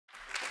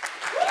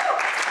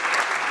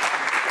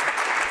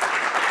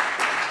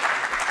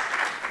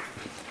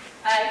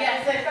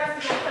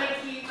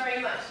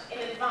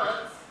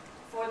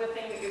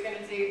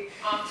do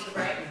after the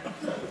break.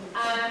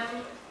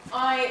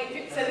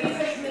 So these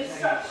are some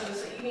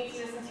instructions that you need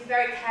to listen to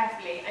very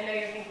carefully. I know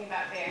you're thinking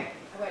about beer.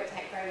 It won't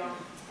take very long.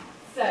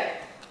 So,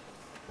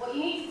 what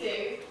you need to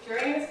do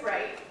during this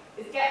break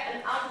is get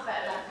an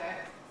alphabet letter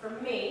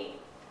from me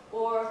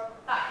or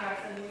that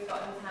person who's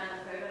got his hand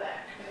up over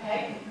there.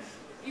 Okay?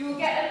 You will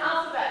get an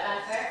alphabet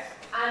letter,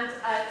 and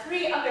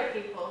 3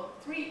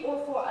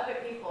 or 4 other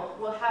people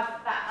will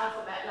have that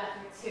alphabet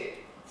letter too.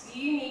 So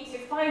you need to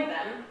find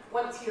them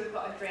once you have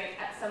got a drink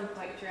at some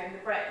point during the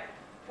break.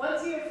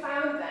 Once you have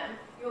found them,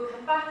 you will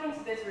come back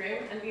into this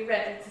room and be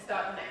ready to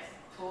start the next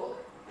talk.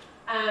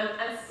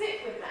 And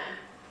sit with them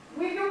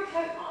with your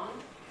coat on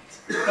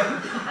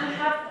and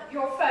have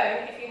your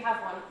phone, if you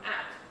have one,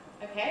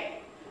 out. Okay?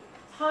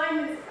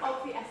 Time is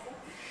of the essence.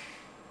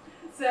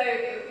 So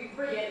it would be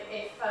brilliant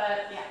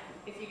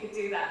if you could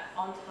do that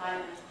on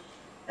time.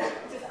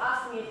 Just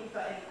ask me if you've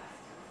got any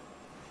questions.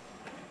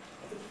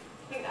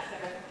 I think that's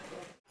everything.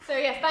 So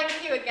yes,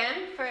 thank you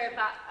again for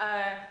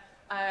that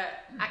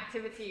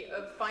activity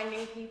of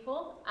finding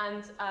people,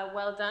 and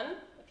well done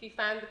if you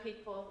found the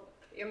people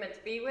that you're meant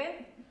to be with.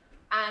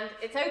 And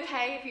it's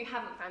okay if you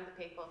haven't found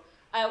the people.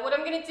 What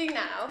I'm going to do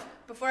now,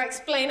 before I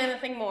explain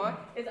anything more,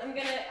 is I'm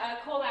going to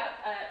call out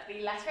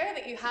the letter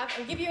that you have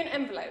and give you an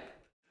envelope.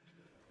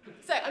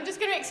 So I'm just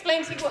going to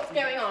explain to you what's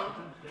going on.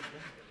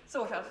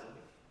 Sort of.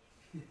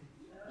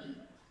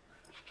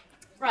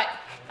 Right.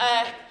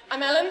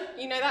 I'm Ellen,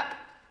 you know that.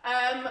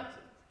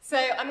 So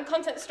I'm a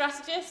content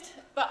strategist,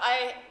 but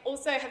I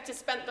also have just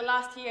spent the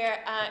last year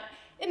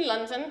in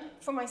London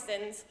for my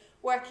sins,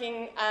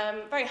 working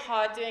very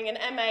hard doing an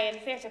MA in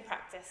theatre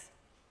practice.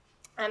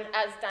 And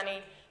as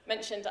Danny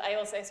mentioned, I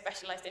also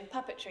specialised in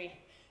puppetry.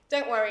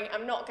 Don't worry,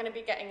 I'm not going to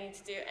be getting you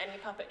to do any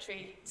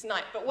puppetry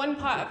tonight, but one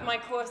part of my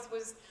course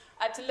was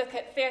to look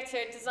at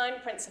theatre design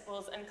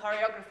principles and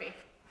choreography.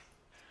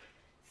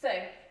 So,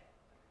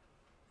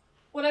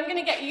 what I'm going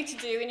to get you to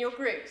do in your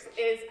groups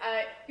is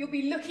you'll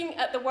be looking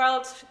at the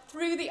world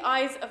through the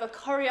eyes of a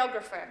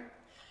choreographer.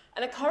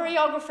 And a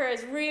choreographer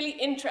is really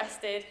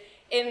interested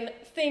in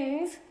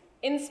things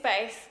in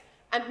space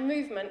and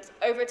movement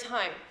over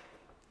time.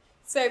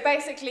 So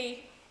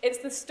basically, it's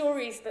the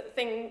stories that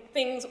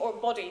things or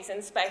bodies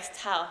in space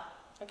tell,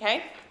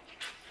 okay?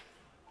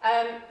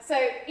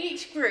 So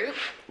each group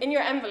in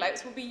your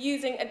envelopes will be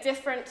using a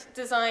different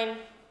design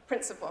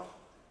principle,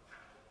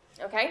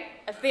 okay?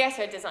 A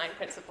theatre design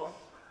principle.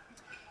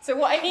 So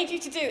what I need you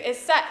to do is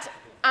set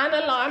an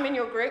alarm in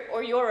your group,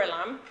 or your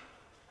alarm,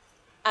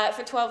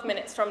 for 12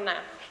 minutes from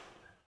now.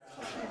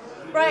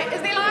 Right,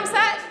 is the alarm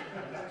set?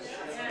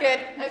 Good,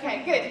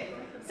 okay,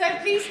 good. So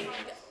please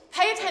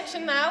pay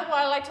attention now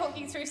while I talk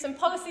you through some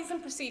policies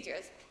and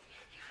procedures.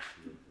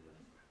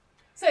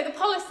 So the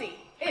policy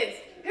is,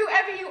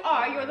 whoever you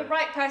are, you're the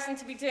right person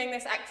to be doing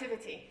this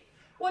activity.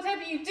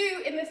 Whatever you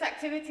do in this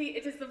activity,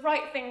 it is the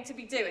right thing to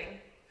be doing.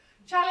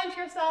 Challenge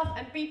yourself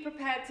and be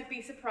prepared to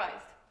be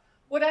surprised.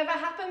 Whatever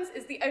happens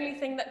is the only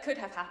thing that could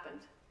have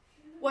happened.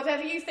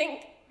 Whatever you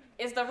think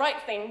is the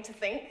right thing to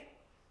think,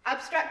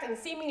 abstract and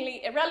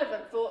seemingly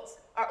irrelevant thoughts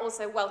are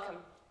also welcome.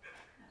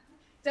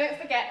 Don't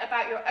forget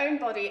about your own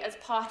body as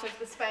part of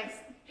the space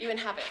you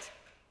inhabit.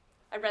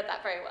 I read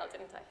that very well,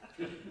 didn't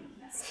I?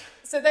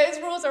 So those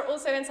rules are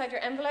also inside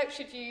your envelope,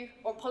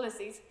 or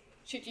policies,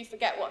 should you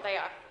forget what they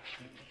are.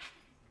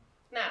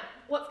 Now,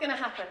 what's going to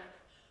happen?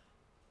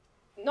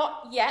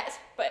 Not yet,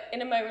 but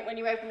in a moment when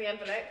you open the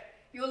envelope,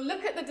 you'll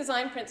look at the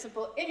design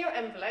principle in your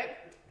envelope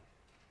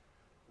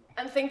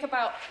and think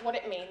about what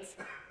it means.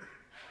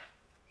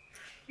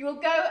 You will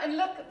go and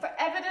look for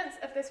evidence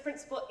of this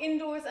principle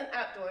indoors and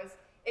outdoors.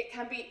 It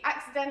can be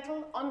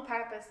accidental, on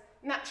purpose,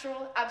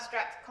 natural,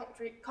 abstract,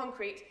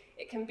 concrete.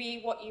 It can be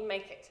what you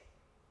make it.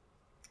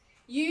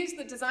 Use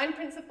the design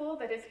principle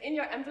that is in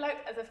your envelope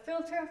as a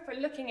filter for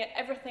looking at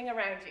everything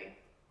around you.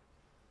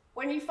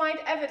 When you find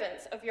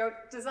evidence of your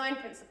design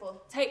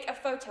principle, take a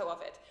photo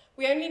of it.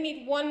 We only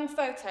need one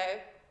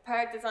photo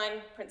per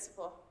design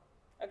principle,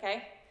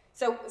 okay?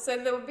 So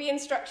there will be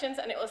instructions,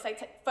 and it will say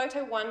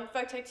photo 1,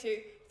 photo 2,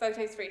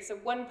 photo 3. So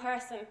one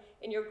person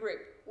in your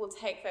group will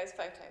take those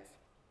photos.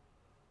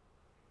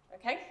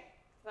 Okay?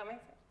 Does that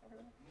make sense?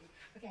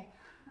 Okay.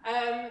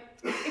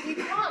 If you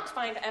can't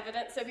find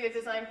evidence of your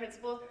design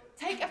principle,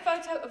 take a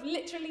photo of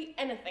literally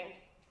anything.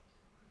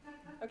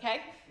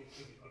 Okay?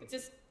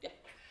 Just, yeah.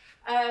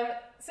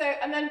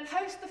 And then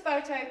post the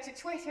photo to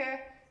Twitter,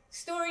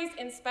 stories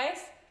in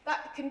space.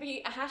 That can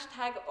be a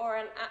hashtag or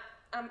an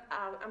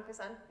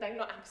ampersand. No,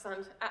 not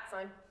ampersand, @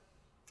 sign.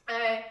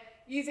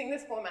 Using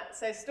this format.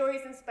 So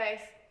stories in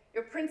space,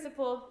 your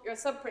principle, your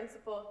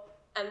sub-principle,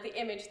 and the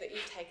image that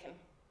you've taken.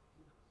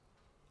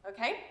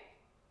 Okay?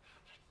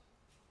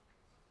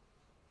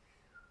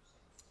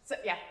 So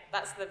yeah,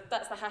 that's the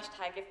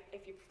hashtag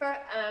if you prefer.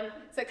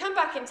 So come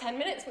back in 10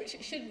 minutes, which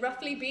it should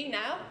roughly be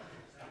now.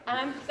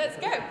 Let's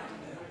go.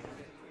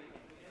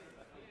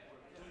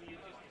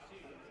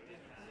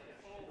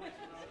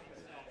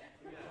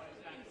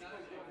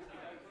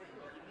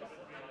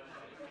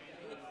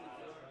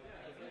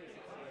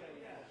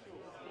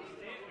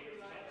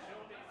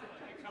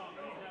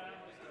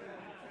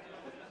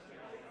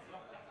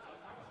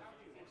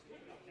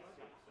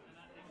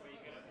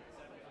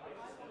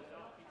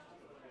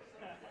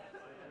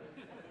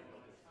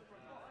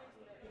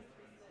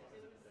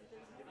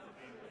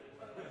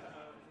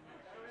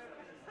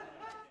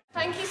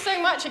 Thank you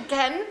so much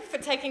again for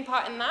taking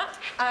part in that.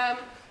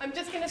 I'm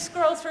just going to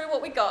scroll through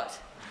what we got.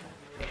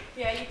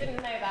 Yeah, you didn't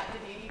know that,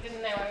 did you? You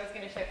didn't know I was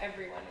going to show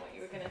everyone what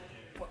you were going to...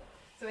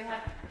 So we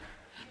have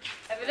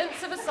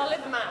evidence of a solid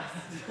mass.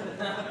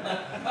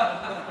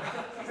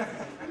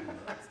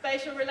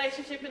 Spatial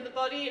relationship in the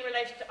body in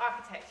relation to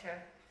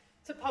architecture.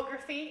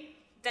 Topography,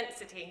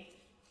 density.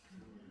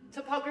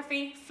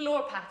 Topography,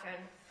 floor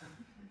pattern.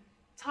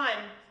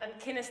 Time and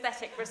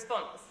kinesthetic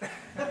response.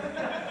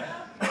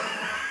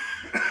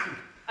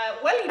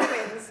 Welly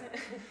twins.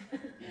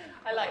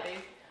 I like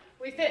these.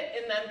 We fit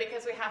in them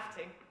because we have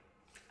to.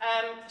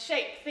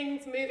 Shape,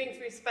 things moving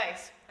through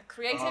space. A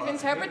creative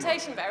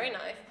interpretation, very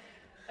nice.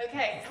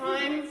 Okay,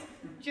 time,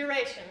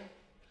 duration.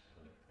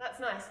 That's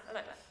nice, I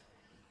like that.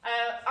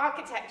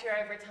 Architecture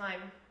over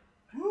time.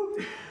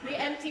 The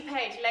empty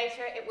page,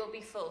 later it will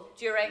be full.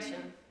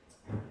 Duration.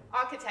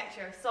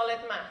 Architecture, solid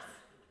mass.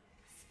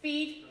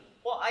 Speed,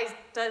 what I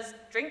does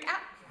drink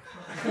at?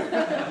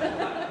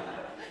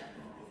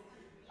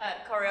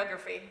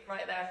 Choreography,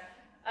 right there.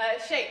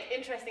 Shape,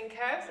 interesting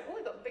curves. Oh,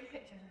 we've got a big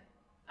picture.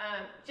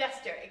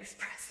 Gesture,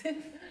 expressive.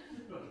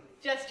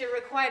 Gesture,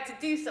 required to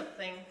do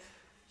something.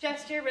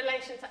 Gesture,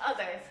 relation to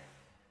others.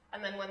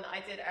 And then one that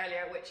I did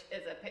earlier, which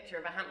is a picture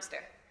of a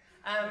hamster.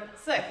 I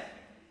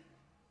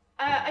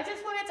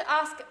just wanted to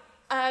ask,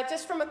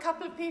 just from a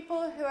couple of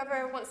people,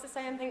 whoever wants to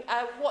say anything,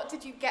 what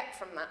did you get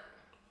from that?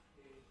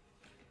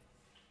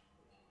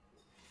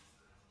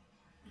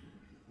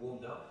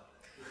 Warmed up.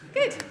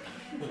 Good.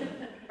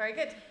 Very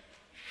good.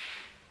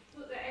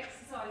 Well, the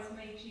exercise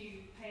made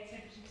you pay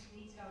attention to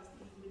details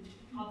that you would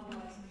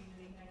otherwise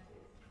normally notice.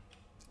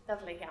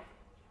 Lovely, yeah.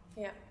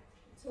 Yeah.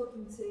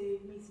 Talking to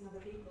meeting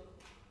other people.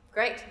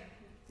 Great.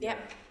 Yeah.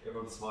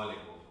 Everyone's smiling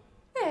more.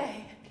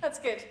 Hey, that's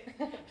good.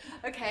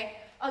 Okay,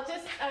 I'll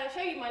just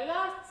show you my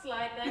last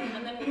slide then,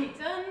 and then we'll be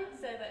done,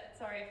 so that,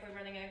 sorry if we're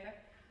running over.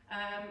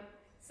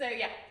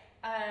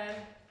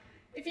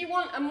 If you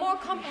want a more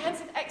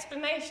comprehensive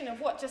explanation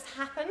of what just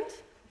happened,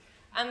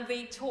 and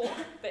the talk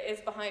that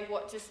is behind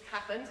what just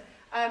happened,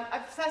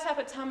 I've set up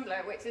a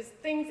Tumblr, which is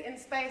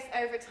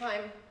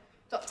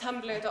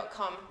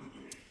thingsinSpaceOverTime.tumblr.com.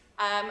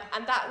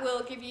 And that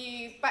will give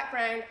you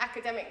background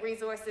academic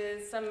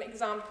resources, some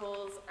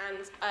examples,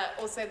 and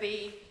also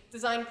the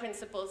design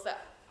principles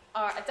that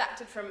are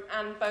adapted from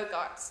Anne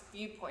Bogart's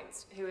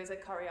viewpoints, who is a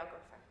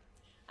choreographer.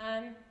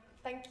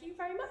 Thank you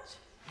very much.